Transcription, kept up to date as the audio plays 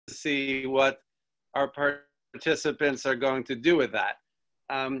see what our participants are going to do with that.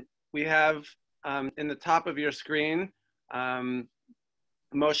 We have in the top of your screen, Moshe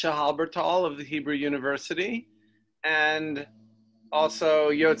Halbertal of the Hebrew University, and also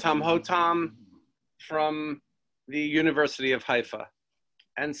Yotam Hotam from the University of Haifa.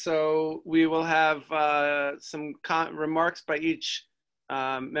 And so we will have some remarks by each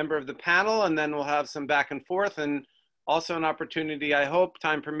member of the panel, and then we'll have some back and forth, and also an opportunity, I hope,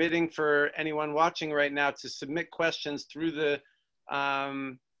 time permitting, for anyone watching right now to submit questions through the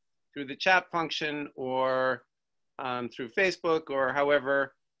chat function or through Facebook, or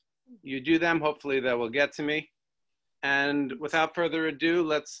however you do them. Hopefully that will get to me. And without further ado,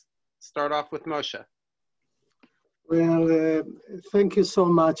 let's start off with Moshe. Well, thank you so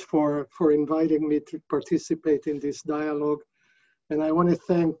much for inviting me to participate in this dialogue. And I want to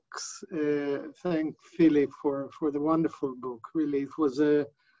thank Philip for the wonderful book. Really, it was an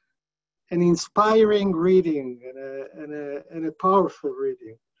inspiring reading and a powerful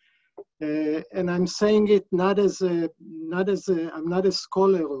reading. And I'm saying it not as I'm not a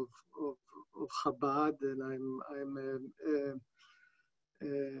scholar of Chabad, and I'm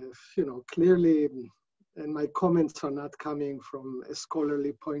clearly, and my comments are not coming from a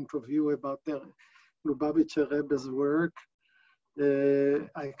scholarly point of view about the Lubavitcher Rebbe's work.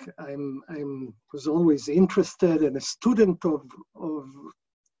 I was always interested and a student of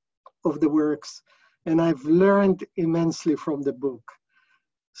the works, and I've learned immensely from the book.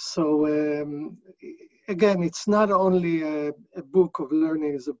 So again, it's not only a book of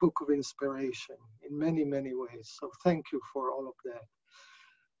learning, it's a book of inspiration in many, many ways. So thank you for all of that.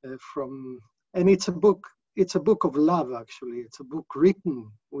 And it's a book of love, actually. It's a book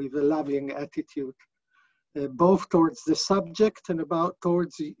written with a loving attitude, both towards the subject and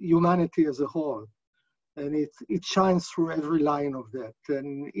towards humanity as a whole. And it shines through every line of that.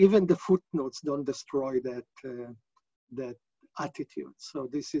 And even the footnotes don't destroy that attitude. So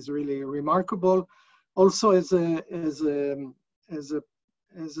this is really remarkable. Also as a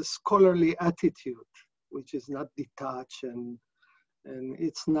scholarly attitude, which is not detached, and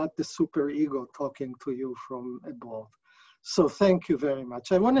it's not the super ego talking to you from above. So thank you very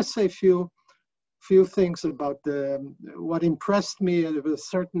much. I want to say a few things about what impressed me at a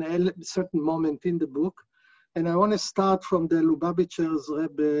certain moment in the book. And I want to start from the Lubavitcher's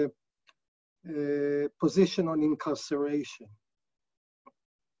Rebbe position on incarceration.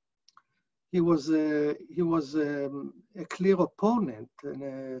 He was a clear opponent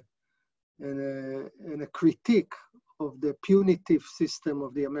and a critique of the punitive system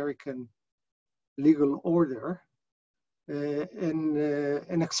of the American legal order,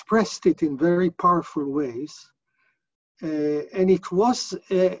 and expressed it in very powerful ways. And it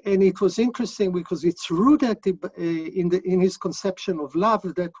was interesting because it's rooted in his conception of love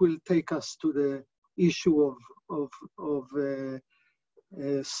that will take us to the issue of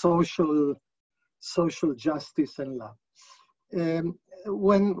social justice and love.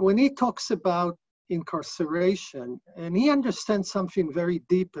 When he talks about incarceration, and he understands something very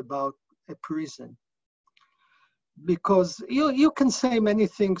deep about a prison, because you can say many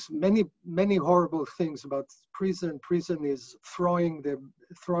things, many horrible things about prison. Prison is throwing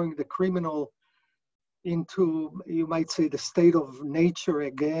the criminal into, you might say, the state of nature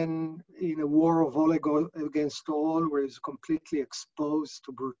again, in a war of all against all, where he's completely exposed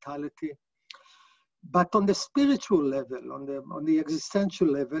to brutality. But on the spiritual level, on the existential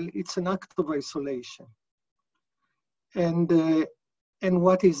level, it's an act of isolation. And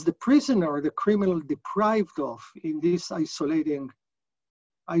what is the prisoner, the criminal, deprived of in this isolating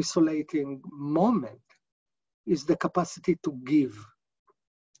moment is the capacity to give.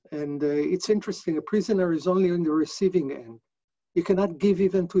 And it's interesting, a prisoner is only on the receiving end. He cannot give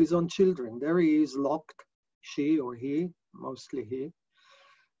even to his own children. There he is locked, she or he, mostly he,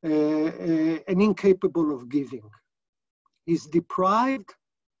 and incapable of giving. He's deprived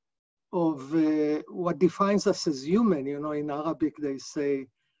of what defines us as human. You know, in Arabic they say,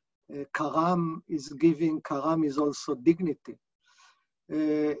 karam is giving, karam is also dignity.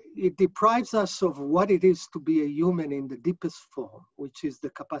 It deprives us of what it is to be a human in the deepest form, which is the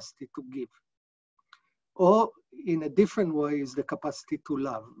capacity to give. Or in a different way is the capacity to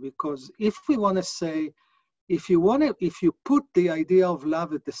love. Because if we want to say, if you put the idea of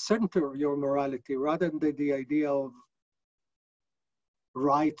love at the center of your morality, rather than the idea of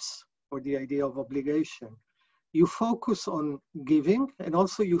rights or the idea of obligation, you focus on giving, and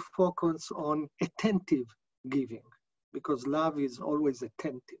also you focus on attentive giving, because love is always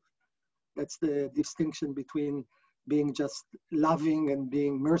attentive. That's the distinction between being just loving and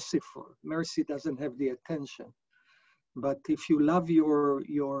being merciful. Mercy doesn't have the attention. But if you love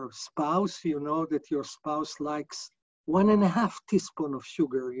your spouse, you know that your spouse likes 1.5 teaspoons of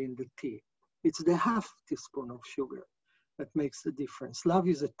sugar in the tea. It's the half teaspoon of sugar that makes the difference. Love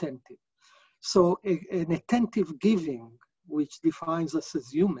is attentive. So an attentive giving, which defines us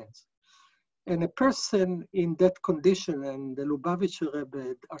as humans. And a person in that condition, and the Lubavitcher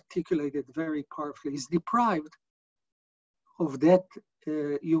Rebbe articulated very powerfully, is deprived of that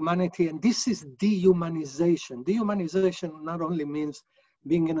humanity. And this is dehumanization. Dehumanization not only means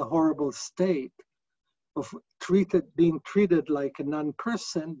being in a horrible state of being treated like a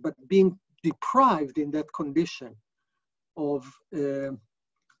non-person, but being deprived in that condition of the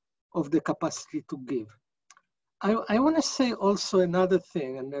capacity to give. I want to say also another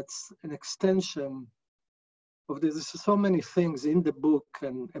thing, and that's an extension of this. There's so many things in the book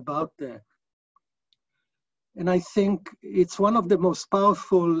and about that. And I think it's one of the most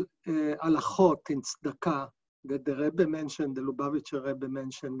powerful halachot in tzedakah that the Rebbe mentioned, the Lubavitcher Rebbe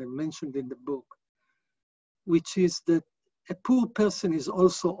mentioned, and mentioned in the book, which is that a poor person is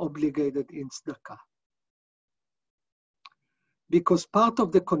also obligated in tzedakah. Because part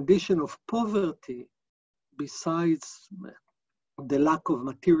of the condition of poverty, besides the lack of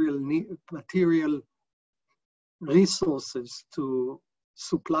material resources to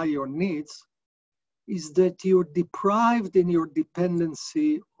supply your needs, is that you're deprived in your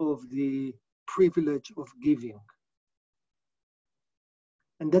dependency of the privilege of giving.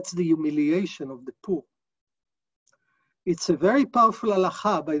 And that's the humiliation of the poor. It's a very powerful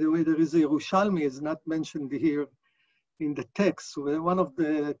halacha. By the way, there is a Yerushalmi, is not mentioned here in the text. One of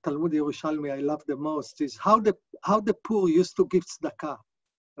the Talmud Yerushalmi I love the most is how the poor used to give tzedakah.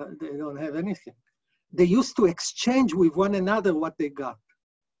 They don't have anything. They used to exchange with one another what they got.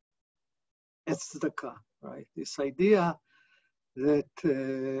 It's tzedakah, right? This idea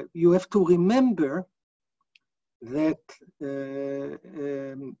that you have to remember that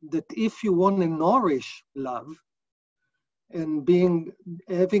that if you want to nourish love, and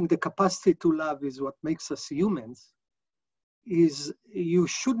having the capacity to love is what makes us humans, is you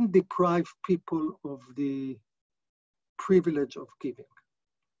shouldn't deprive people of the privilege of giving.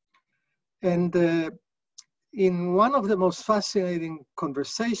 And in one of the most fascinating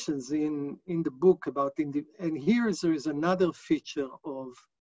conversations in the book about, and here there is another feature of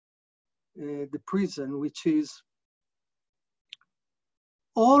the prison, which is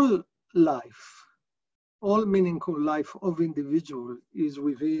all life, all meaningful life of individual is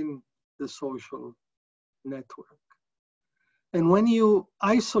within the social network. And when you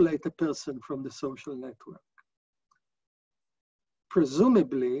isolate a person from the social network,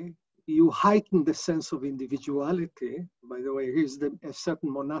 presumably you heighten the sense of individuality. By the way, here's a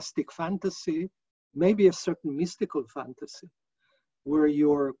certain monastic fantasy, maybe a certain mystical fantasy, where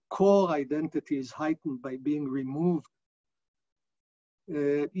your core identity is heightened by being removed.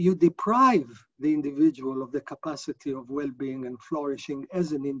 You deprive the individual of the capacity of well-being and flourishing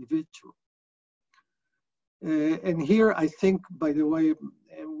as an individual. And here, I think, by the way,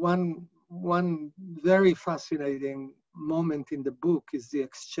 one very fascinating moment in the book is the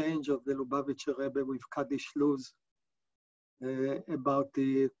exchange of the Lubavitcher Rebbe with Kaddish Luz about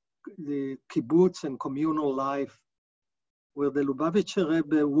the kibbutz and communal life, where the Lubavitcher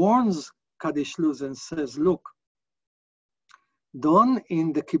Rebbe warns Kaddish Luz and says, look, Don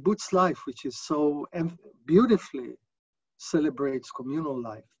in the kibbutz life, which is so beautifully celebrates communal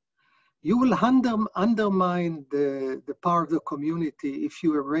life, you will undermine the power of the community if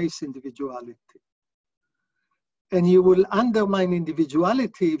you erase individuality. And you will undermine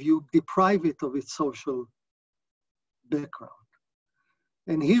individuality if you deprive it of its social background.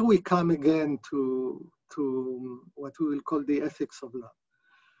 And here we come again to what we will call the ethics of love.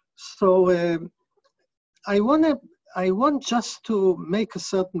 So I want just to make a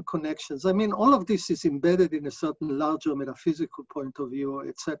certain connections. I mean, all of this is embedded in a certain larger metaphysical point of view,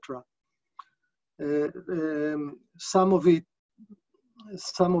 etc. Some of it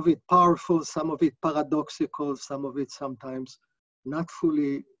powerful, some of it paradoxical, some of it sometimes not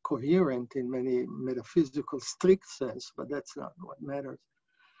fully coherent in many metaphysical strict sense, but that's not what matters.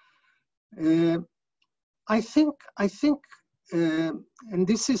 I think, and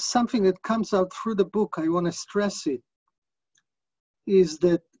this is something that comes out through the book, I want to stress it, is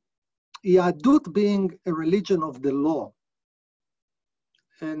that Yahadut being a religion of the law,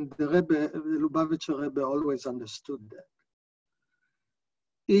 and the Lubavitcher Rebbe always understood that,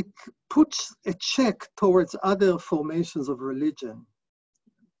 it puts a check towards other formations of religion,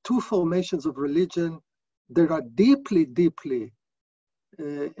 two formations of religion that are deeply, deeply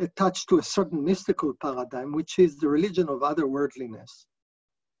attached to a certain mystical paradigm, which is the religion of otherworldliness.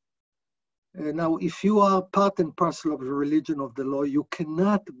 Now, if you are part and parcel of the religion of the law, you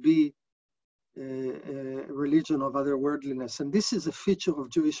cannot be a religion of otherworldliness. And this is a feature of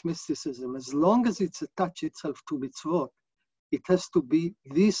Jewish mysticism. As long as it's attached itself to mitzvot, it has to be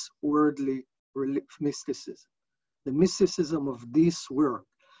this worldly mysticism, the mysticism of this world.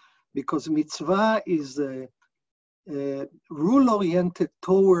 Because mitzvah is a rule-oriented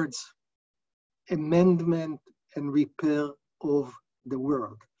towards amendment and repair of the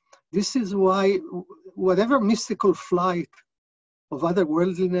world. This is why whatever mystical flight of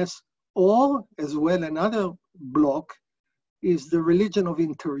otherworldliness, or as well another block, is the religion of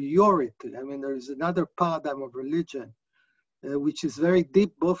interiority. I mean, there is another paradigm of religion, which is very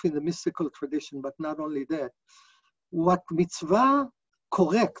deep, both in the mystical tradition, but not only that. What mitzvah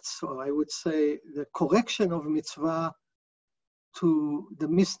corrects, or I would say the correction of mitzvah to the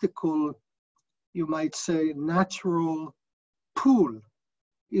mystical, you might say, natural pool,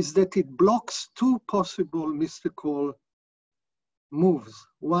 is that it blocks two possible mystical moves.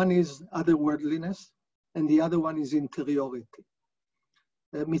 One is otherworldliness, and the other one is interiority.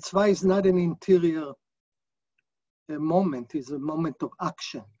 Mitzvah is not an interior moment, it's a moment of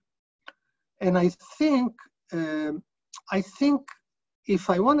action. And I think if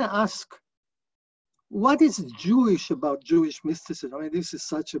I want to ask, what is Jewish about Jewish mysticism? I mean, this is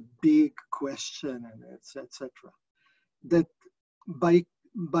such a big question, and etc. That by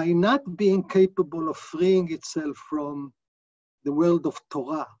not being capable of freeing itself from the world of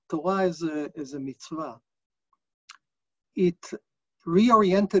Torah is a mitzvah, it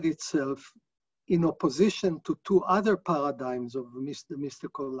reoriented itself in opposition to two other paradigms of the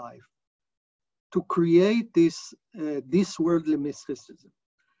mystical life to create this worldly mysticism.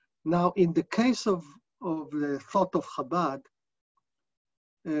 Now, in the case of the thought of Chabad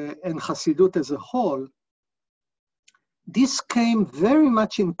and Hasidut as a whole, this came very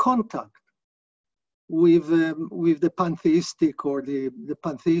much in contact with the pantheistic or the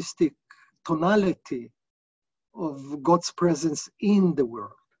pantheistic tonality of God's presence in the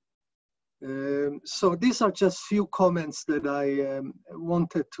world. So these are just few comments that I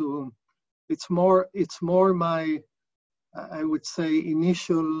wanted to. It's more my, I would say,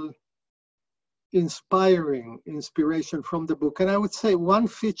 initial inspiration from the book. And I would say one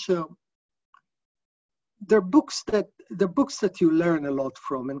feature. They're books that you learn a lot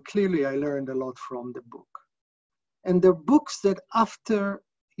from, and clearly I learned a lot from the book. And they're books that after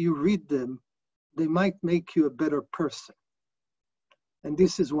you read them, they might make you a better person. And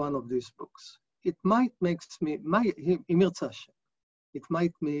this is one of these books. It might make me, it might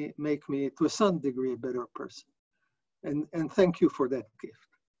make me to a certain degree a better person. And thank you for that gift.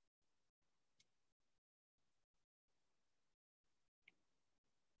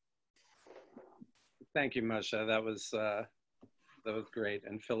 Thank you, Moshe. That was great.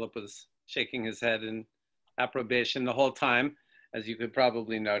 And Philip was shaking his head in approbation the whole time, as you could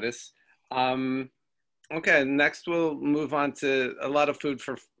probably notice. Okay, next we'll move on to a lot of food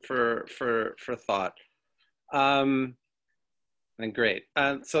for thought. And great.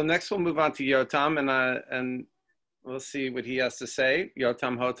 So next we'll move on to Yotam, and we'll see what he has to say.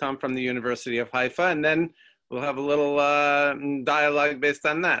 Yotam Hotam from the University of Haifa, and then we'll have a little dialogue based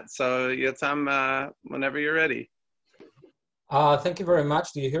on that. So Yotam, whenever you're ready. Thank you very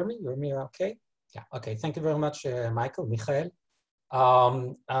much. Do you hear me? You hear me okay? Yeah, okay. Thank you very much, Michael, Michael.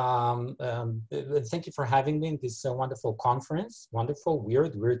 Thank you for having me in this wonderful conference. Wonderful,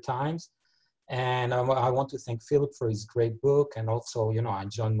 weird times. And I want to thank Philip for his great book. And also, I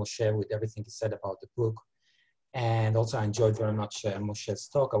joined Moshe with everything he said about the book. And also I enjoyed very much Moshe's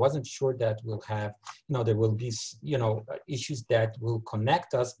talk. I wasn't sure that we'll have, there will be, issues that will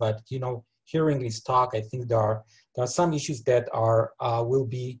connect us, but, hearing his talk, I think there are some issues that will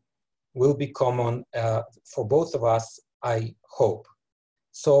be common for both of us, I hope.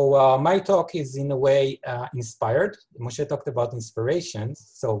 So my talk is in a way inspired. Moshe talked about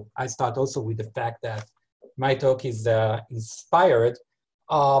inspirations. So I start also with the fact that my talk is inspired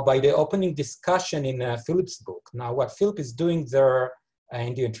by the opening discussion in Philip's book. Now, what Philip is doing there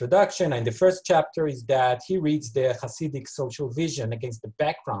in the introduction and the first chapter is that he reads the Hasidic social vision against the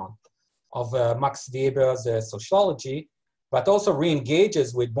background of Max Weber's sociology, but also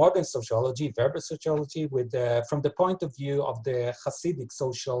re-engages with modern sociology, Weber sociology, from the point of view of the Hasidic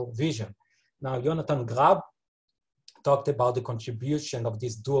social vision. Now, Jonathan Grab talked about the contribution of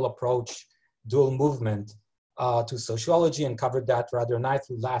this dual approach, dual movement to sociology, and covered that rather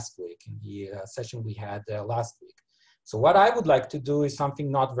nicely last week in the session we had last week. So what I would like to do is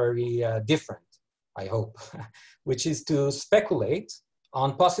something not very different, I hope, which is to speculate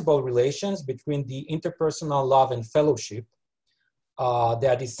on possible relations between the interpersonal love and fellowship they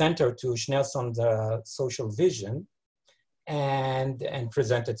are the center to Schneerson's social vision and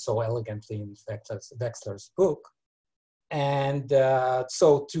presented so elegantly in Wexler's book. And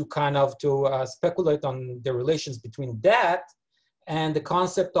so to kind of speculate on the relations between that and the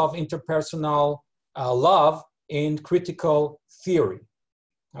concept of interpersonal love in critical theory,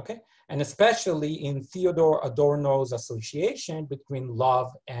 okay? And especially in Theodor Adorno's association between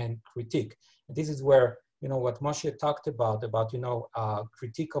love and critique. And this is where, you know, what Moshe talked about, you know,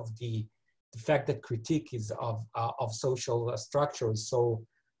 critique of the fact that critique is of social structure is so,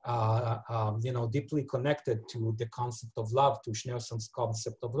 you know, deeply connected to the concept of love, to Schneerson's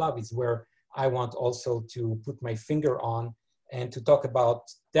concept of love, is where I want also to put my finger on and to talk about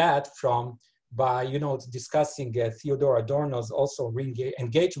that by, you know, discussing Theodor Adorno's also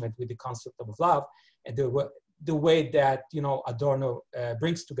engagement with the concept of love and the way that, you know, Adorno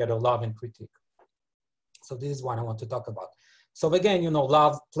brings together love and critique. So this is what I want to talk about. So again, you know,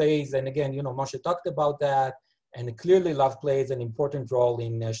 love plays, and again, you know, Moshe talked about that, and clearly love plays an important role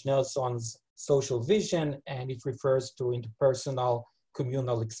in Schneerson's social vision, and it refers to interpersonal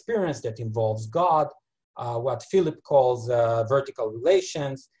communal experience that involves God, what Philip calls vertical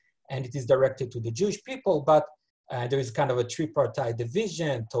relations, and it is directed to the Jewish people, but there is kind of a tripartite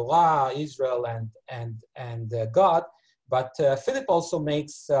division, Torah, Israel, and God. But Philip also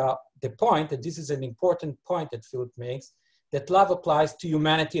makes the point, and this is an important point that Philip makes, that love applies to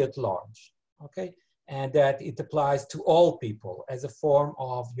humanity at large, okay? And that it applies to all people as a form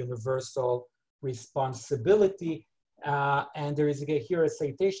of universal responsibility. And there is here a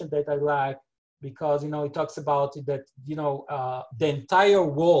citation that I like, because, you know, it talks about that, you know, the entire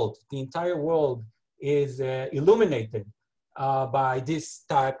world is illuminated by this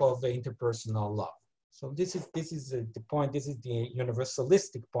type of interpersonal love. So this is the point. This is the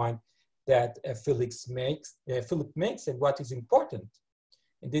universalistic point that Philip makes, and what is important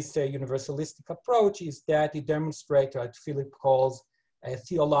in this universalistic approach is that it demonstrates what Philip calls a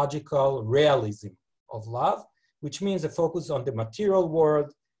theological realism of love, which means a focus on the material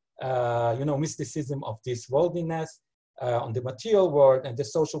world, you know, mysticism of this worldliness, on the material world and the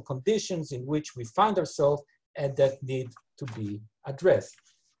social conditions in which we find ourselves and that need to be addressed.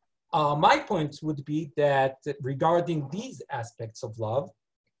 My point would be that regarding these aspects of love,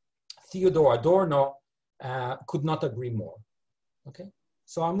 Theodor Adorno could not agree more, okay?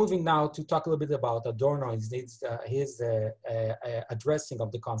 So I'm moving now to talk a little bit about Adorno and his addressing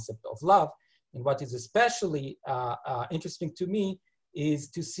of the concept of love. And what is especially interesting to me is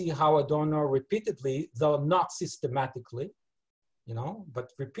to see how Adorno repeatedly, though not systematically, you know,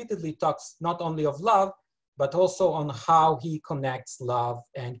 but repeatedly talks not only of love, but also on how he connects love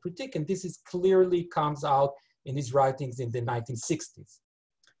and critique. And this is clearly comes out in his writings in the 1960s.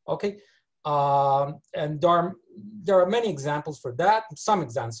 Okay, and there are many examples for that, some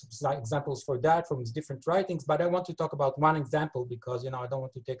examples for that from his different writings, but I want to talk about one example because, you know, I don't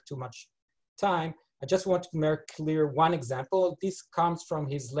want to take too much time. I just want to make clear one example. This comes from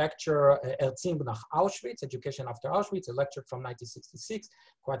his lecture, Erziehung nach Auschwitz, Education After Auschwitz, a lecture from 1966,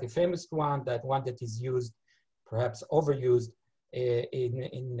 quite a famous one that is used, perhaps overused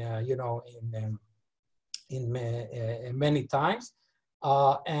many times.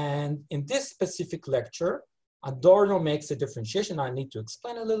 And in this specific lecture, Adorno makes a differentiation. I need to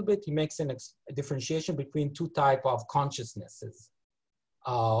explain a little bit. He makes a differentiation between two types of consciousnesses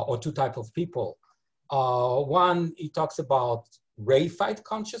or two types of people. One, he talks about reified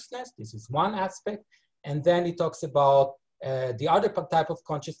consciousness. This is one aspect. And then he talks about the other type of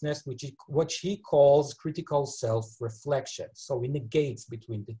consciousness, which he calls critical self-reflection. So he negates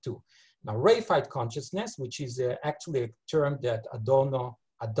between the two. Now, reified consciousness, which is actually a term that Adorno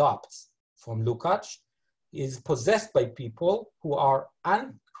adopts from Lukács, is possessed by people who are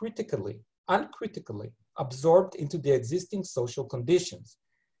uncritically absorbed into the existing social conditions,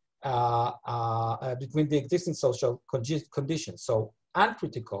 between the existing social conditions. So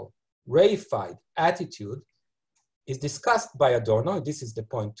uncritical, reified attitude is discussed by Adorno, and this is the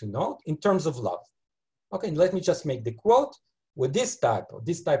point to note, in terms of love. Okay, let me just make the quote. With this type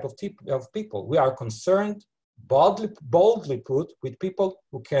of people, we are concerned, boldly put, with people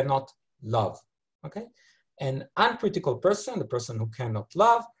who cannot love, okay? An uncritical person, the person who cannot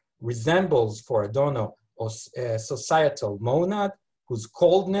love, resembles, for Adorno, a societal monad whose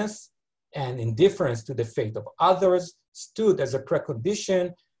coldness and indifference to the fate of others stood as a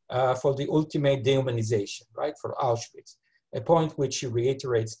precondition for the ultimate dehumanization, right, for Auschwitz, a point which he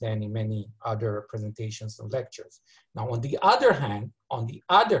reiterates then in many other presentations and lectures. Now, on the other hand,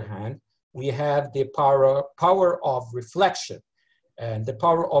 we have the power of reflection, and the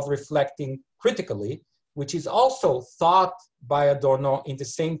power of reflecting critically which is also thought by Adorno in the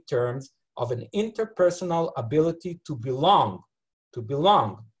same terms of an interpersonal ability to belong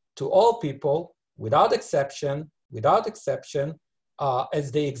to all people without exception,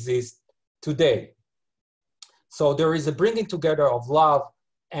 as they exist today. So there is a bringing together of love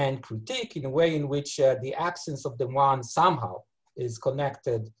and critique in a way in which the absence of the one somehow is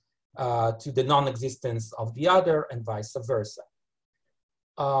connected to the non-existence of the other and vice versa.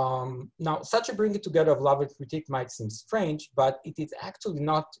 Now, such a bringing together of love and critique might seem strange, but it is actually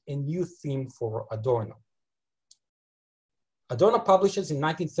not a new theme for Adorno. Adorno publishes in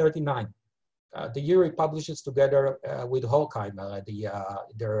 1939, the year he publishes together with Horkheimer,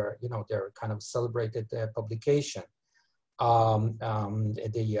 their kind of celebrated publication,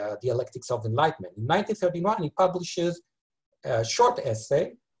 the Dialectics of Enlightenment. In 1931, he publishes a short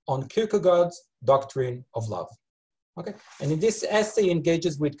essay on Kierkegaard's doctrine of love. Okay, and in this essay, he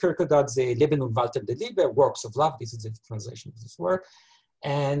engages with Kierkegaard's Leben und Walten der Liebe, works of love. This is the translation of this word.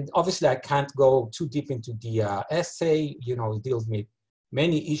 And obviously, I can't go too deep into the essay. It deals with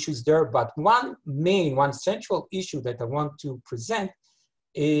many issues there, but one central issue that I want to present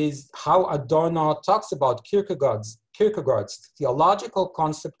is how Adorno talks about Kierkegaard's theological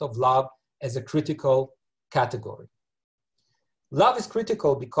concept of love as a critical category. Love is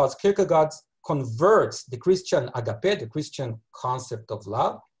critical because Kierkegaard converts the Christian agape, the Christian concept of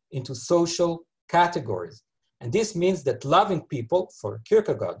love, into social categories. And this means that loving people, for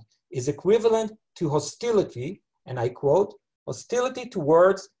Kierkegaard, is equivalent to hostility, and I quote, hostility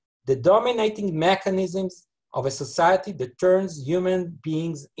towards the dominating mechanisms of a society that turns human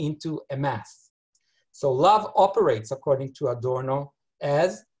beings into a mass. So love operates, according to Adorno,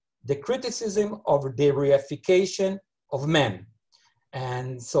 as the criticism of the reification of men.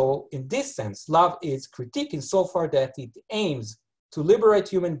 And so in this sense, love is critique insofar that it aims to liberate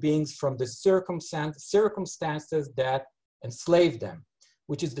human beings from the circumstances that enslave them,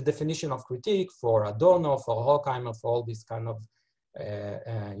 which is the definition of critique for Adorno, for Horkheimer, for all these kind of,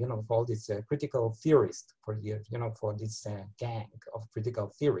 for all these critical theorists, for this gang of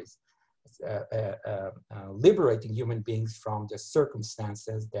critical theories, liberating human beings from the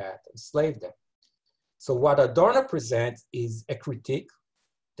circumstances that enslave them. So what Adorno presents is a critique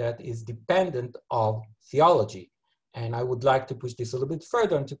that is dependent of theology. And I would like to push this a little bit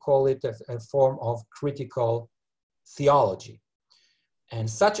further and to call it a form of critical theology. And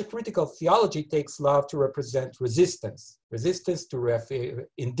such a critical theology takes love to represent resistance to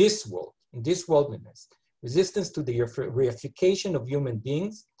in this world, in this worldliness, resistance to the reification of human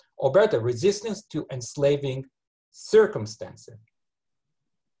beings, or better, resistance to enslaving circumstances.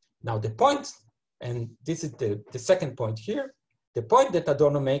 Now the point, and this is the second point here, the point that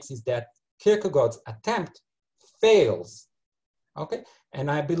Adorno makes is that Kierkegaard's attempt fails, okay? And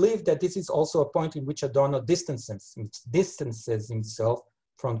I believe that this is also a point in which Adorno distances himself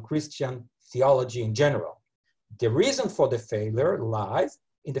from Christian theology in general. The reason for the failure lies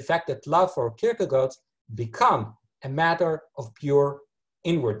in the fact that love for Kierkegaard become a matter of pure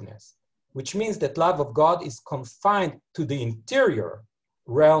inwardness, which means that love of God is confined to the interior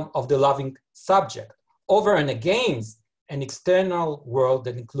realm of the loving subject, over and against an external world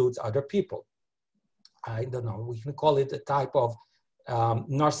that includes other people. I don't know, we can call it a type of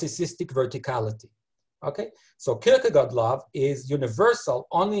narcissistic verticality, okay? So Kierkegaard love is universal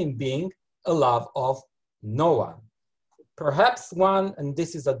only in being a love of no one. Perhaps one, and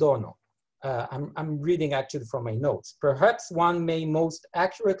this is Adorno, I'm reading actually from my notes, perhaps one may most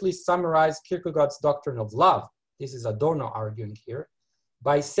accurately summarize Kierkegaard's doctrine of love, this is Adorno arguing here,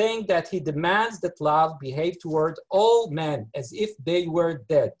 by saying that he demands that love behave toward all men as if they were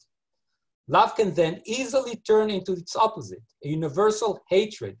dead. Love can then easily turn into its opposite, a universal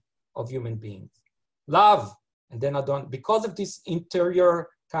hatred of human beings. Love, and then Adorno, because of this interior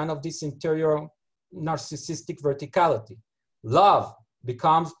narcissistic verticality, love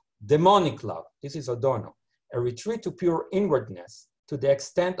becomes demonic love. This is Adorno, a retreat to pure inwardness to the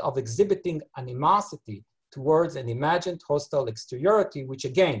extent of exhibiting animosity towards an imagined hostile exteriority, which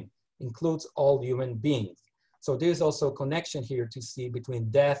again includes all human beings. So there's also a connection here to see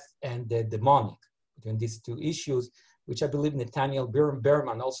between death and the demonic, between these two issues, which I believe Nathaniel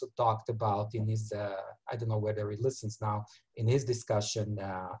Berman also talked about in his, I don't know whether he listens now, in his discussion,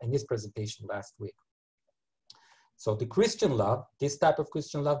 in his presentation last week. So the Christian love, this type of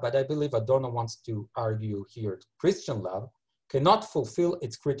Christian love, but I believe Adorno wants to argue here, Christian love cannot fulfill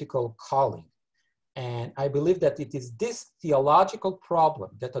its critical calling. And I believe that it is this theological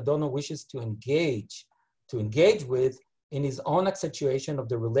problem that Adorno wishes to engage with in his own accentuation of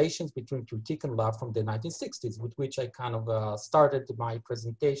the relations between critique and love from the 1960s, with which I kind of started my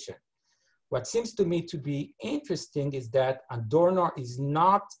presentation. What seems to me to be interesting is that Adorno is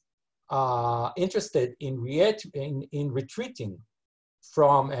not interested in retreating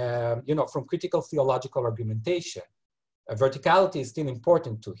from, from critical theological argumentation. Verticality is still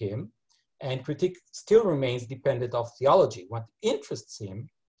important to him, and critique still remains dependent of theology. What interests him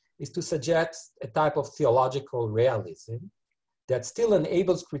is to suggest a type of theological realism that still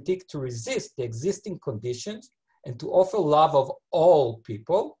enables critique to resist the existing conditions and to offer love of all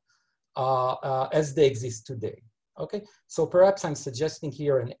people as they exist today. Okay, so perhaps I'm suggesting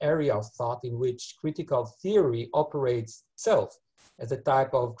here an area of thought in which critical theory operates itself as a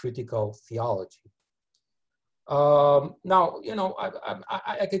type of critical theology. Now,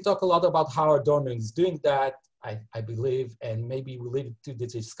 I can talk a lot about how Adorno is doing that, I believe, and maybe we'll leave it to the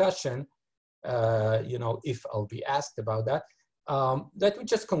discussion, if I'll be asked about that. Let me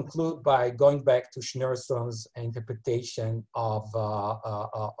just conclude by going back to Schneerson's interpretation of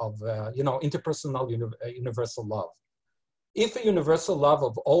interpersonal universal love. If a universal love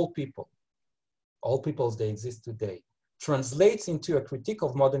of all people as they exist today, translates into a critique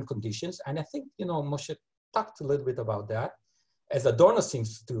of modern conditions, and I think, Moshe talked a little bit about that, as Adorno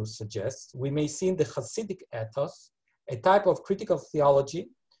seems to suggest, we may see in the Hasidic ethos a type of critical theology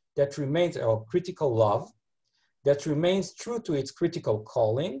that remains, or critical love, that remains true to its critical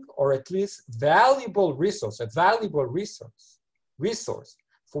calling, or at least a valuable resource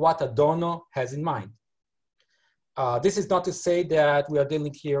for what Adorno has in mind. This is not to say that we are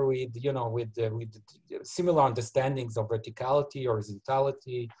dealing here with, with similar understandings of verticality or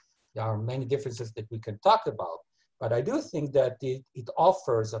horizontality. There are many differences that we can talk about, but I do think that it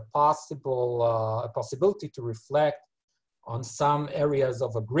offers a possibility to reflect on some areas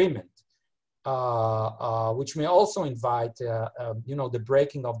of agreement, which may also invite, the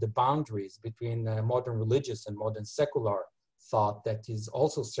breaking of the boundaries between modern religious and modern secular thought that is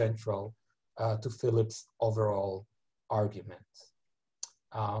also central to Philip's overall argument.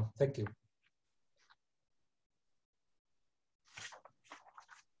 Thank you.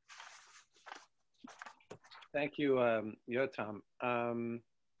 Thank you, Yotam.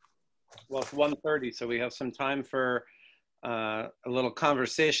 Well, it's 1:30, so we have some time for a little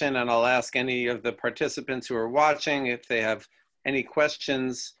conversation, and I'll ask any of the participants who are watching if they have any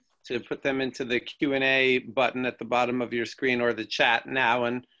questions to put them into the Q&A button at the bottom of your screen or the chat now,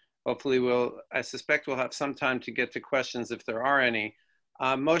 and hopefully I suspect we'll have some time to get to questions if there are any.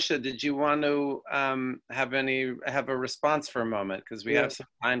 Moshe, did you want to have a response for a moment? Because we have some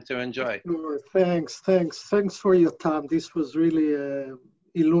time to enjoy. Sure, thanks for your time. This was really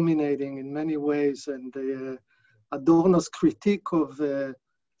illuminating in many ways, and Adorno's critique of the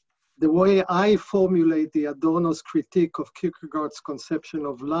way I formulate the Adorno's critique of Kierkegaard's conception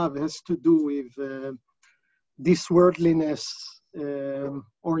of love has to do with this worldliness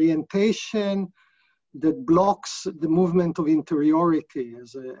orientation that blocks the movement of interiority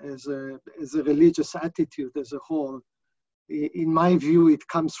as a religious attitude as a whole. In my view, it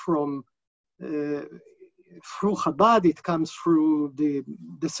comes from through Chabad, it comes through the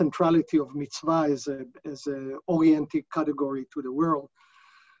centrality of mitzvah as a orienting category to the world.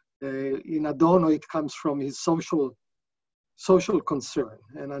 In Adorno, it comes from his social concern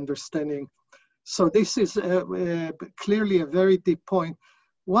and understanding. So this is clearly a very deep point.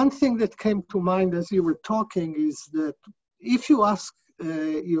 One thing that came to mind as you were talking is that if you ask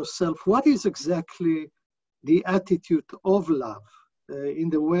yourself, what is exactly the attitude of love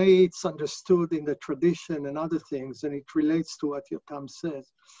in the way it's understood in the tradition and other things, and it relates to what Yotam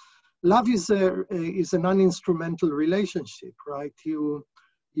says. Love is an uninstrumental relationship, right? You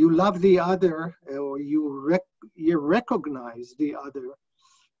love the other, or you recognize the other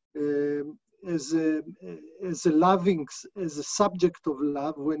as a subject of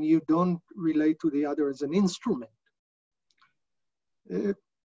love when you don't relate to the other as an instrument.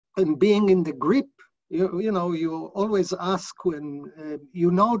 And being in the grip, you always ask when you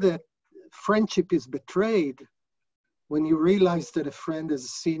know that friendship is betrayed, when you realize that a friend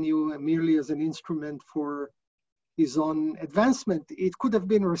has seen you merely as an instrument for his own advancement. It could have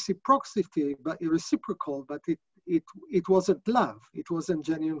been reciprocity, but reciprocal, but it wasn't love. It wasn't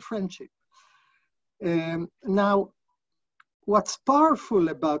genuine friendship. Now, what's powerful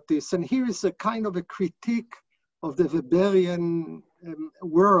about this, and here is a kind of a critique of the Weberian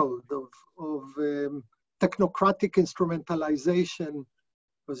world of technocratic instrumentalization,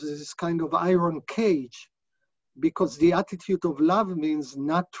 was this kind of iron cage, because the attitude of love means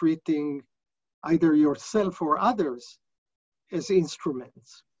not treating either yourself or others as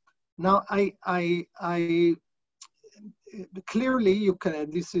instruments. Now, I clearly you can,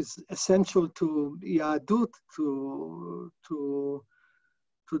 and this is essential to Yahadut, to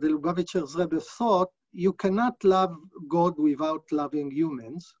to the Lubavitcher's Rebbe thought, you cannot love God without loving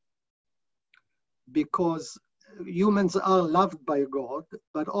humans, because humans are loved by God,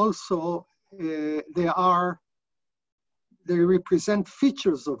 but also they represent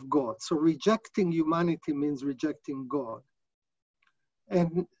features of God. So rejecting humanity means rejecting God.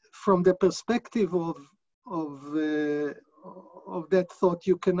 And from the perspective of that thought,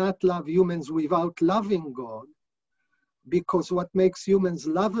 you cannot love humans without loving God, because what makes humans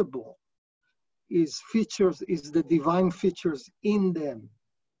lovable is the divine features in them.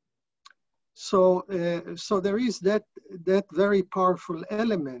 So, so there is that very powerful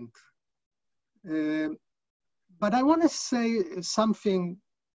element. But I want to say something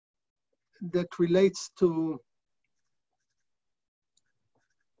that relates to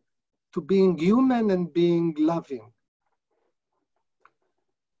being human and being loving.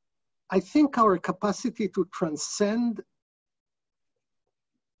 I think our capacity to transcend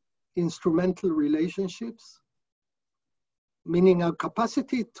instrumental relationships, meaning our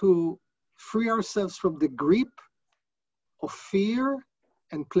capacity to free ourselves from the grip of fear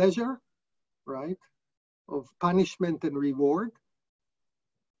and pleasure, right? Of punishment and reward.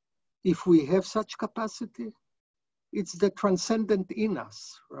 If we have such capacity, it's the transcendent in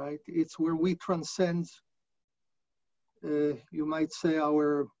us, right? It's where we transcend, you might say,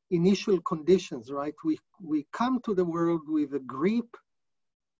 our initial conditions, right? We come to the world with a grip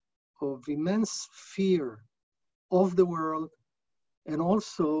of immense fear of the world, and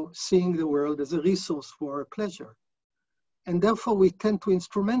also seeing the world as a resource for pleasure. And therefore we tend to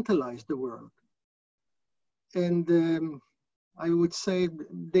instrumentalize the world. And I would say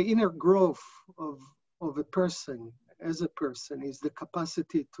the inner growth of a person as a person is the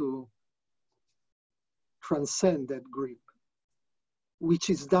capacity to transcend that grip,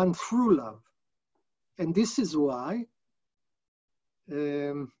 which is done through love. And this is why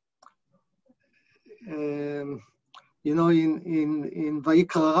you know, in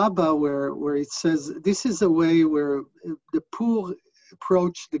Vayikra Rabbah, where it says, this is a way where the poor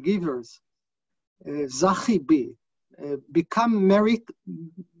approach the givers. Zachi bi, become merit,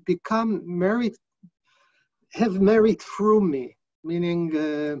 have merit through me, meaning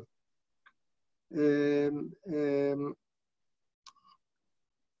the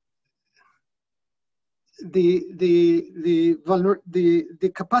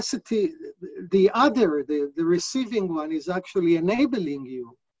capacity, the receiving one is actually enabling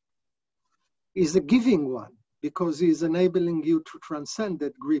you, is the giving one, because he's enabling you to transcend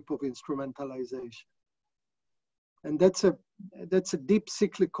that grip of instrumentalization. And that's a deep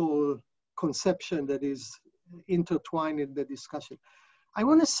cyclical conception that is intertwined in the discussion. I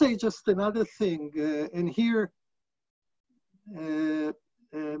want to say just another thing, and here,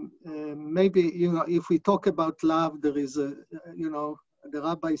 maybe, you know, if we talk about love, there is a, you know, the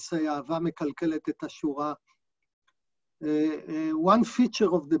rabbis say, "Ahava mekalkelet et hashura." One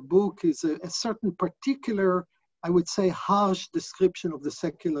feature of the book is a certain particular, I would say, harsh description of the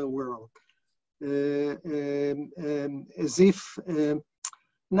secular world, as if.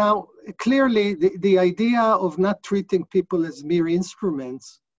 Now, clearly, the idea of not treating people as mere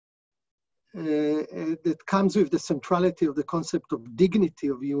instruments that comes with the centrality of the concept of dignity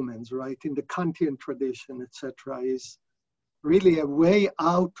of humans, right, in the Kantian tradition, etc., is really a way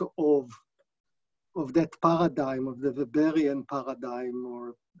out of that paradigm, of the Weberian paradigm,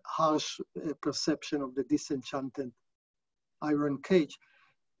 or harsh perception of the disenchanted iron cage.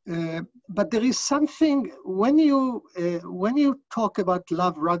 But there is something, when you talk about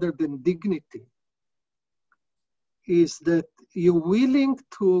love rather than dignity, is that you're willing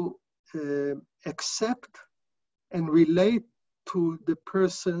to accept and relate to the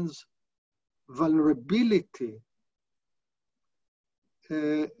person's vulnerability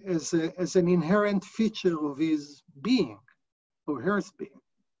as an inherent feature of his being or her being,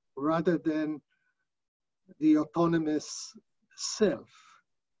 rather than the autonomous self.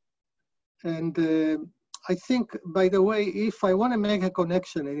 And I think, by the way, if I want to make a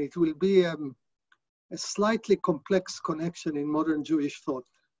connection, and it will be a slightly complex connection in modern Jewish thought,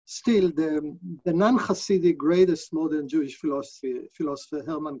 still the non-Hasidic greatest modern Jewish philosopher,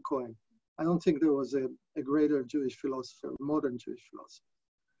 Hermann Cohen. I don't think there was a greater Jewish philosopher, modern Jewish philosopher,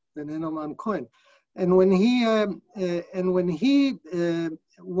 than Hermann Cohen. And when he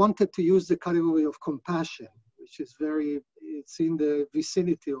wanted to use the category of compassion, which is it's in the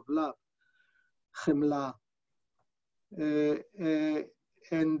vicinity of love, chemla,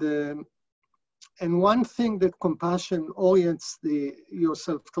 and one thing that compassion orients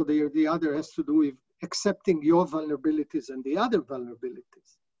yourself to the other has to do with accepting your vulnerabilities and the other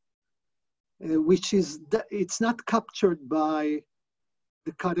vulnerabilities, which is, it's not captured by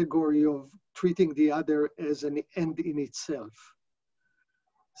the category of treating the other as an end in itself.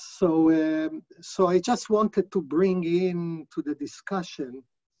 So, so I just wanted to bring in to the discussion,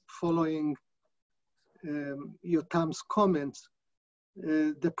 following Yotam's comments,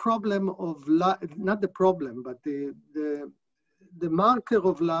 the problem of love, not the problem, but the marker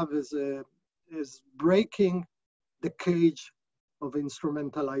of love is breaking the cage of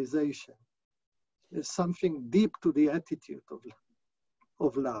instrumentalization. There's something deep to the attitude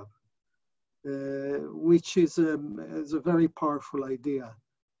of love, which is a very powerful idea,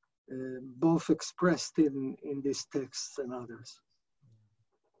 both expressed in these texts and others.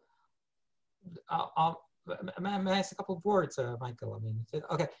 May I ask a couple of words, Michael? I mean,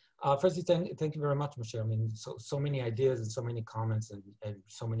 okay. Firstly, thank you very much, Moshe. I mean, so many ideas and so many comments and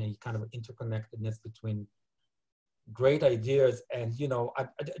so many kind of interconnectedness between great ideas. And, you know,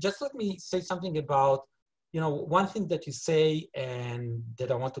 just let me say something about, you know, one thing that you say and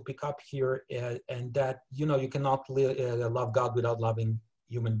that I want to pick up here, and that, you know, you cannot love God without loving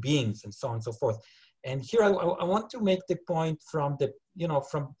human beings and so on and so forth. And here I want to make the point from the, you know,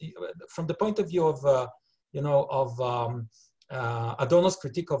 from the point of view of, you know, of Adorno's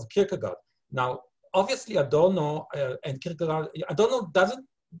critique of Kierkegaard. Now, obviously Adorno and Kierkegaard,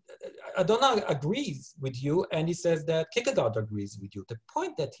 Adorno agrees with you, and he says that Kierkegaard agrees with you. The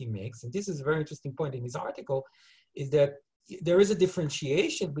point that he makes, and this is a very interesting point in his article, is that there is a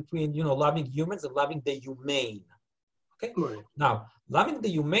differentiation between, you know, loving humans and loving the humane. Okay. Right. Now, loving the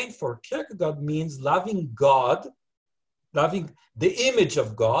humane for Kierkegaard means loving God, loving the image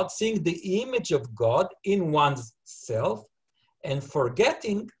of God, seeing the image of God in one's self, and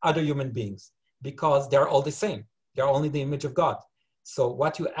forgetting other human beings, because they're all the same. They're only the image of God. So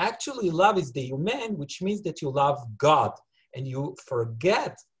what you actually love is the human, which means that you love God, and you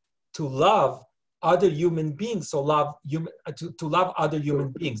forget to love other human beings. So to love other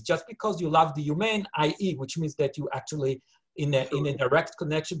human beings. Just because you love the human, i.e., which means that you actually in a direct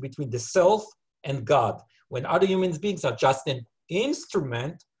connection between the self and God, when other human beings are just an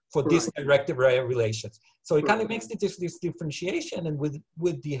instrument for this direct relations. So it kind of makes this differentiation, and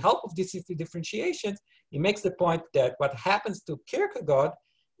with the help of these differentiations, it makes the point that what happens to Kierkegaard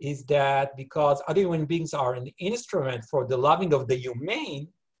is that because other human beings are an instrument for the loving of the humane,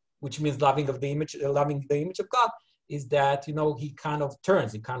 which means loving the image of God, is that, you know, he kind of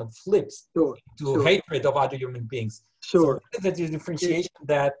turns, he kind of flips to hatred of other human beings. So that's a differentiation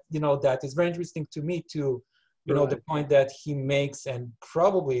that, you know, that is very interesting to me, to, you know, the point that he makes, and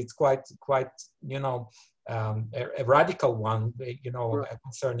probably it's quite, you know, a radical one, you know,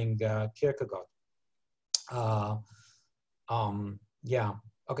 concerning Kierkegaard. Yeah.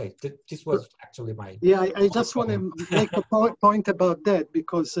 Okay. This was actually my. Yeah, I just want to make a point about that,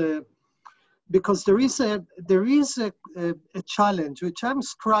 because there is a challenge which I'm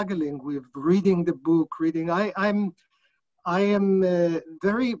struggling with reading the book. I am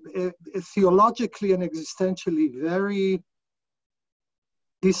very theologically and existentially very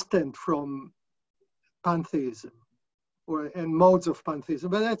distant from pantheism and modes of pantheism,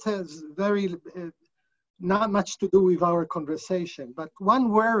 but that has very not much to do with our conversation. But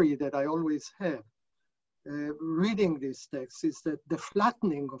one worry that I always have reading these texts is that the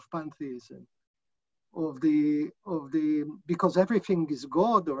flattening of pantheism, because everything is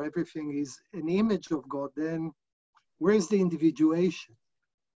God or everything is an image of God, then where is the individuation?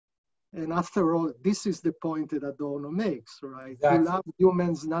 And after all, this is the point that Adorno makes, right? Exactly. You love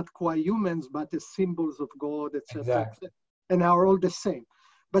humans not qua humans, but as symbols of God, etc. Exactly. And are all the same.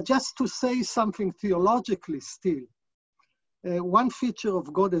 But just to say something theologically still, one feature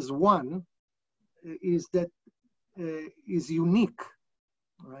of God as one is that is unique,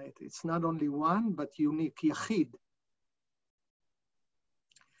 right? It's not only one, but unique, yachid.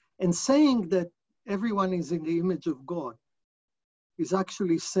 And saying that everyone is in the image of God is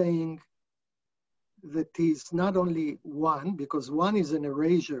actually saying that he's not only one, because one is an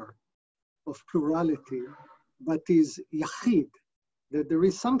erasure of plurality, but is yachid, that there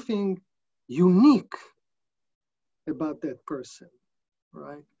is something unique about that person,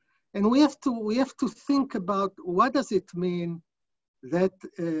 right? And we have to think about what does it mean that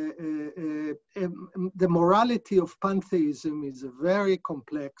the morality of pantheism is a very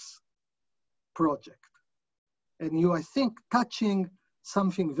complex project. And I think, touching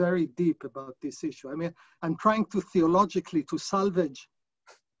something very deep about this issue. I mean, I'm trying to theologically to salvage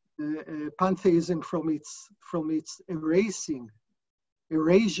pantheism from its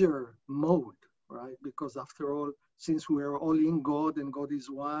erasure mode, right? Because after all, since we are all in God and God is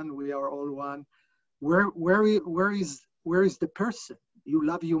one, we are all one. Where is the person? You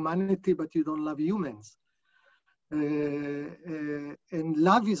love humanity, but you don't love humans. And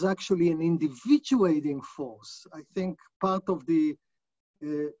love is actually an individuating force. I think part of the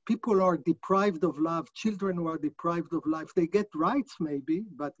people are deprived of love, children who are deprived of life, they get rights maybe,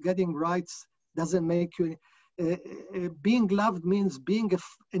 but getting rights doesn't make you, being loved means being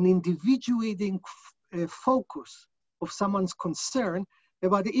an individuating focus of someone's concern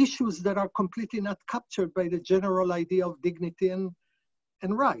about the issues that are completely not captured by the general idea of dignity and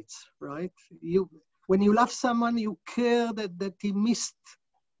rights, right? When you love someone, you care that he missed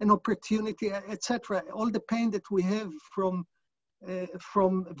an opportunity, etc. All the pain that we have from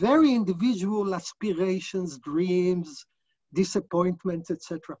very individual aspirations, dreams, disappointments,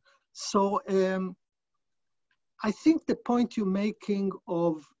 etc. So I think the point you're making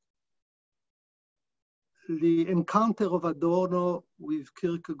of the encounter of Adorno with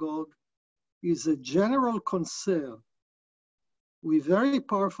Kierkegaard is a general concern with very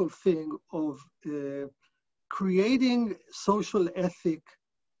powerful thing of creating social ethic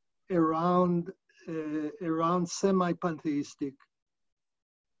around semi-pantheistic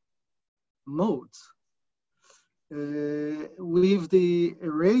modes with the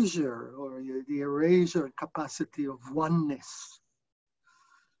erasure or the erasure capacity of oneness.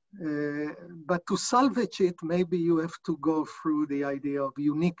 But to salvage it, maybe you have to go through the idea of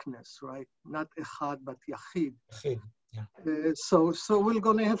uniqueness, right? Not echad, but yachid. Yeah. So we're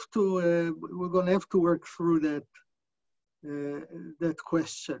gonna have to work through that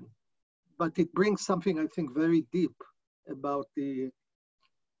question, but it brings something I think very deep about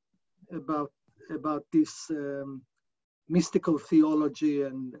this mystical theology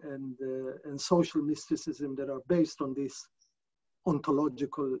and social mysticism that are based on this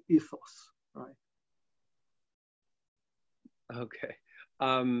ontological ethos, right? Okay.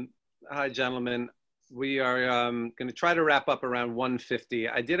 Hi, gentlemen. We are going to try to wrap up around 1:50.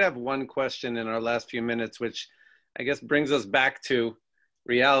 I did have one question in our last few minutes, which I guess brings us back to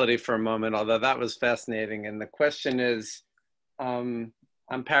reality for a moment, although that was fascinating. And the question is, I'm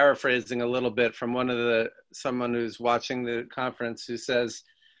paraphrasing a little bit from someone who's watching the conference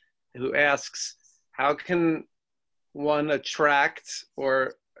who asks, how can one attract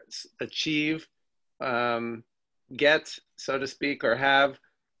or achieve, get, so to speak, or have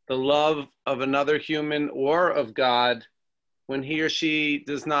the love of another human or of God when he or she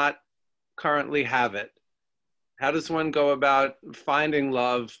does not currently have it? How does one go about finding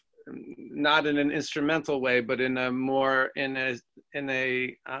love, not in an instrumental way, but in a more in a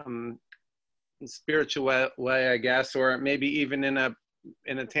spiritual way, I guess, or maybe even in a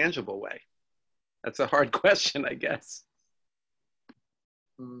tangible way? That's a hard question, I guess.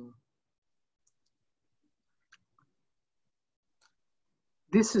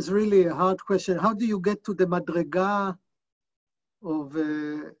 This is really a hard question. How do you get to the madrega of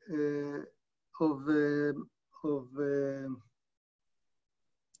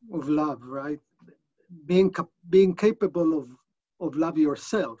love, right? Being capable of love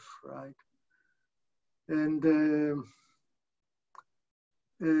yourself, right? And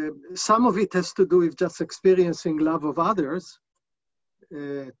some of it has to do with just experiencing love of others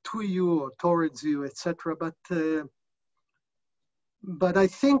to you or towards you, etc. But I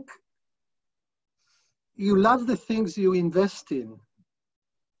think you love the things you invest in,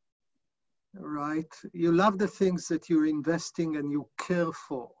 right? You love the things that you're investing and you care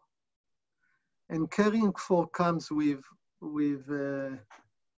for. And caring for comes with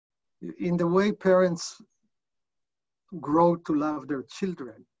in the way parents grow to love their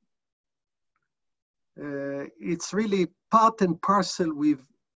children. It's really part and parcel with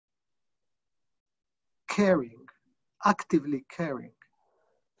caring, actively caring.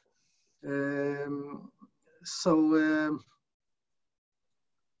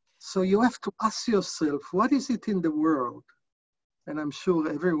 So you have to ask yourself, what is it in the world? And I'm sure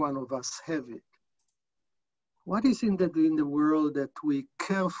every one of us have it. What is in the world that we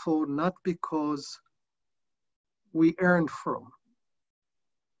care for, not because we earn from,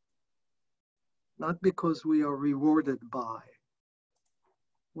 not because we are rewarded by?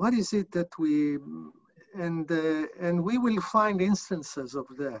 What is it that and we will find instances of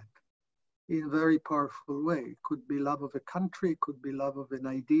that in a very powerful way. It could be love of a country, it could be love of an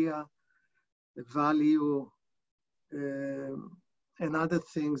idea, a value, and other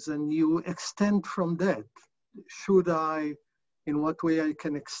things, and you extend from that. In what way I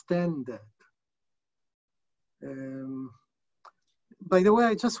can extend that? By the way,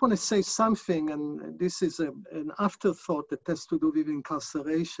 I just want to say something, and this is an afterthought that has to do with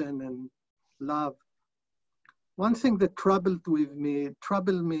incarceration and love. One thing that troubles me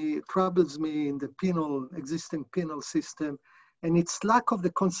in the existing penal system And it's lack of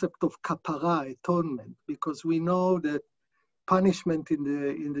the concept of kapara, atonement, because we know that punishment in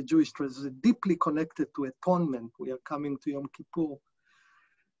the Jewish tradition is deeply connected to atonement. We are coming to Yom Kippur.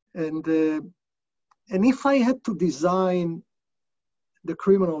 And if I had to design the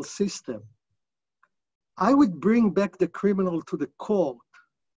criminal system, I would bring back the criminal to the court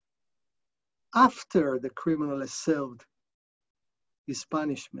after the criminal has served his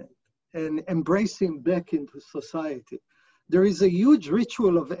punishment and embrace him back into society. There is a huge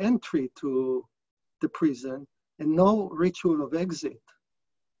ritual of entry to the prison and no ritual of exit.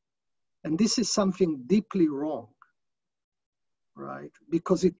 And this is something deeply wrong, right?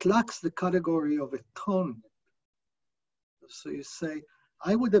 Because it lacks the category of atonement. So you say,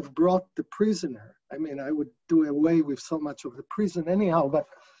 I would have brought the prisoner. I mean, I would do away with so much of the prison anyhow, but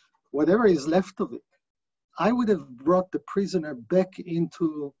whatever is left of it, I would have brought the prisoner back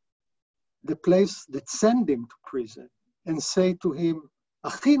into the place that sent him to prison and say to him,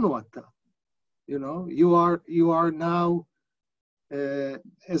 Achinu ata, you know, you are now,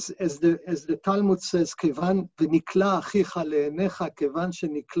 as the Talmud says, kevan v'nikla achicha le'enecha kevan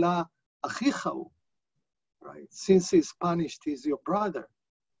shenikla achicha hu. Right? Since he's punished, he's your brother.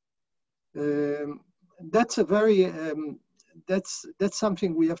 That's a very, that's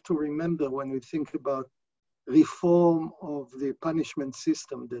something we have to remember when we think about reform of the punishment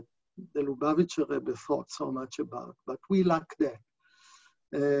system that the Lubavitcher Rebbe thought so much about. But we lack that.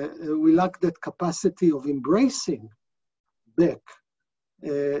 We lack that capacity of embracing back,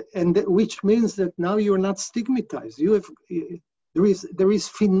 and which means that now you're not stigmatized. You have, there is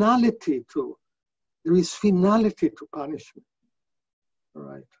finality to punishment,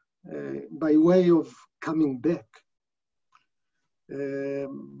 right? By way of coming back.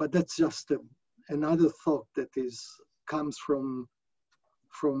 But that's just another thought that comes from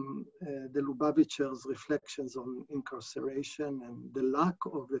the Lubavitcher's reflections on incarceration and the lack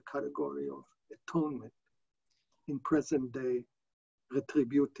of the category of atonement in present-day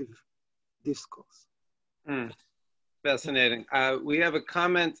retributive discourse. Fascinating. We have a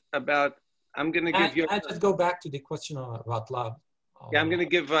comment about, I'm going to give you... I just go back to the question about love. Yeah, I'm going to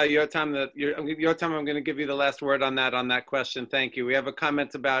give Yotam I'm going to give you the last word on that question. Thank you. We have a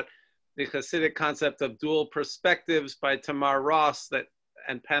comment about the Hasidic concept of dual perspectives by Tamar Ross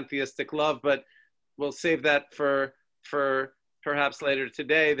and pantheistic love, but we'll save that for perhaps later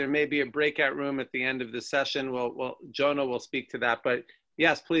today. There may be a breakout room at the end of the session. Jonah will speak to that, but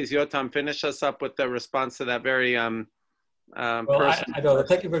yes, please, Yotam, finish us up with the response to that very well, I don't know.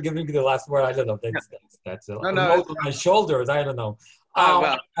 Thank you for giving me the last word. I don't know. That's a load on my shoulders. I don't know.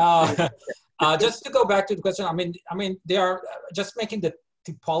 Just to go back to the question, I mean, they are just making the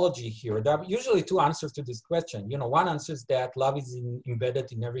typology here. There are usually two answers to this question. You know, one answer is that love is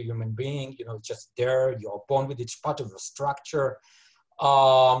embedded in every human being. You know, it's just there. You're born with each part of the structure.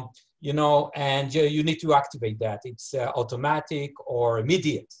 You know, and you need to activate that. It's automatic or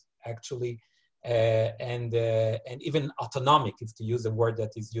immediate, actually. And even autonomic, if to use a word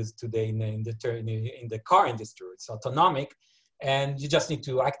that is used today in the car industry. It's autonomic, and you just need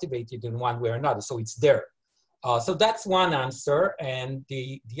to activate it in one way or another. So it's there. So that's one answer, and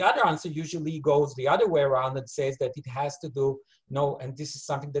the other answer usually goes the other way around and says that it has to do, and this is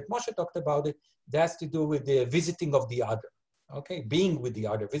something that Moshe talked about. It has to do with the visiting of the other. Okay, being with the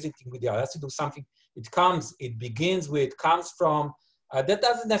other, visiting with the other. It has to do something. It begins with, comes from. That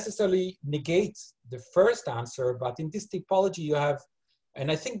doesn't necessarily negate the first answer, but in this typology you have, and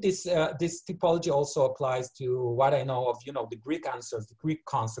I think this typology also applies to what I know of, the Greek answers, the Greek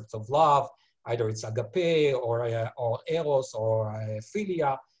concepts of love. Either it's agape or eros or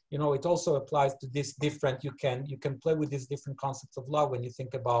philia. It also applies to this different. You can play with these different concepts of love when you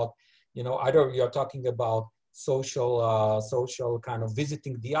think about, either you're talking about social kind of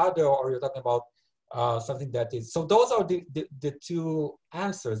visiting the other, or you're talking about something that is. So those are the two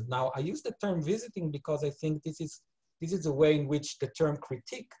answers. Now I use the term visiting because I think this is a way in which the term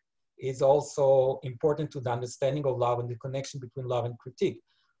critique is also important to the understanding of love and the connection between love and critique.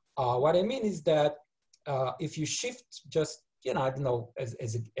 What I mean is that if you shift just, I don't know,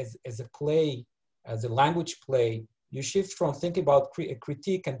 as a play, as a language play, you shift from thinking about a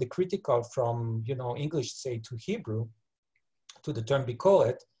critique and the critical from, English, say, to Hebrew, to the term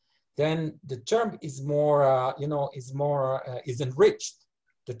bikoret, then the term is more, is enriched.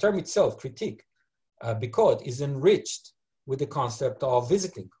 The term itself, critique, bikoret, is enriched with the concept of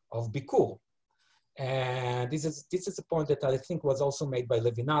visiting, of bikur. And this is a point that I think was also made by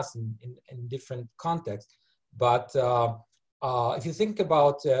Levinas in different contexts. But if you think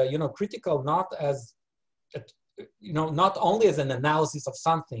about, critical not as, not only as an analysis of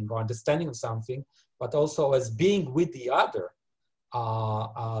something or understanding of something, but also as being with the other,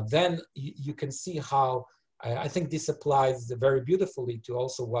 then you can see how I think this applies very beautifully to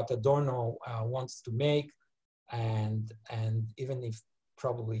also what Adorno wants to make, and even if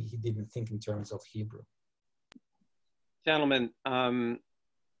probably he didn't think in terms of Hebrew. Gentlemen,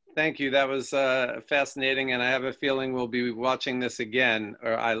 thank you. That was fascinating, and I have a feeling we'll be watching this again,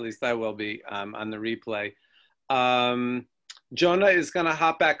 or at least I will be on the replay. Jonah is going to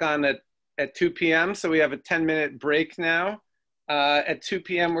hop back on at 2 p.m., so we have a 10-minute break now. At 2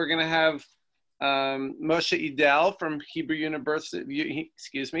 p.m., we're going to have Moshe Idel from Hebrew University,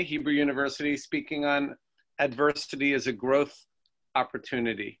 Hebrew University, speaking on adversity as a growth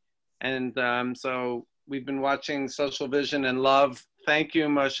opportunity. And so we've been watching Social Vision and Love. Thank you,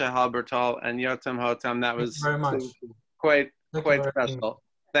 Moshe Halbertal and Yotam Hotam. That was very much. quite special.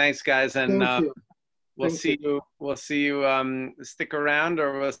 Thanks, guys, and we'll see you. We'll see you. Stick around,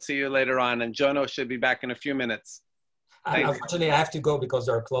 or we'll see you later on. And Jono should be back in a few minutes. Unfortunately, I have to go because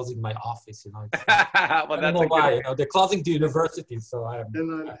they're closing my office. You know, well, I don't know why. You know, they're closing the university, so I.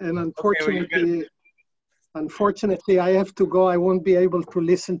 And unfortunately. Unfortunately, I have to go. I won't be able to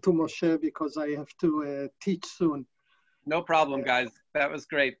listen to Moshe because I have to teach soon. No problem, guys. That was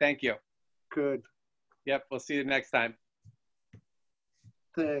great. Thank you. Good. Yep. We'll see you next time.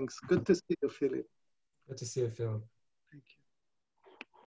 Thanks. Good to see you, Philip. Good to see you, Philip. Thank you.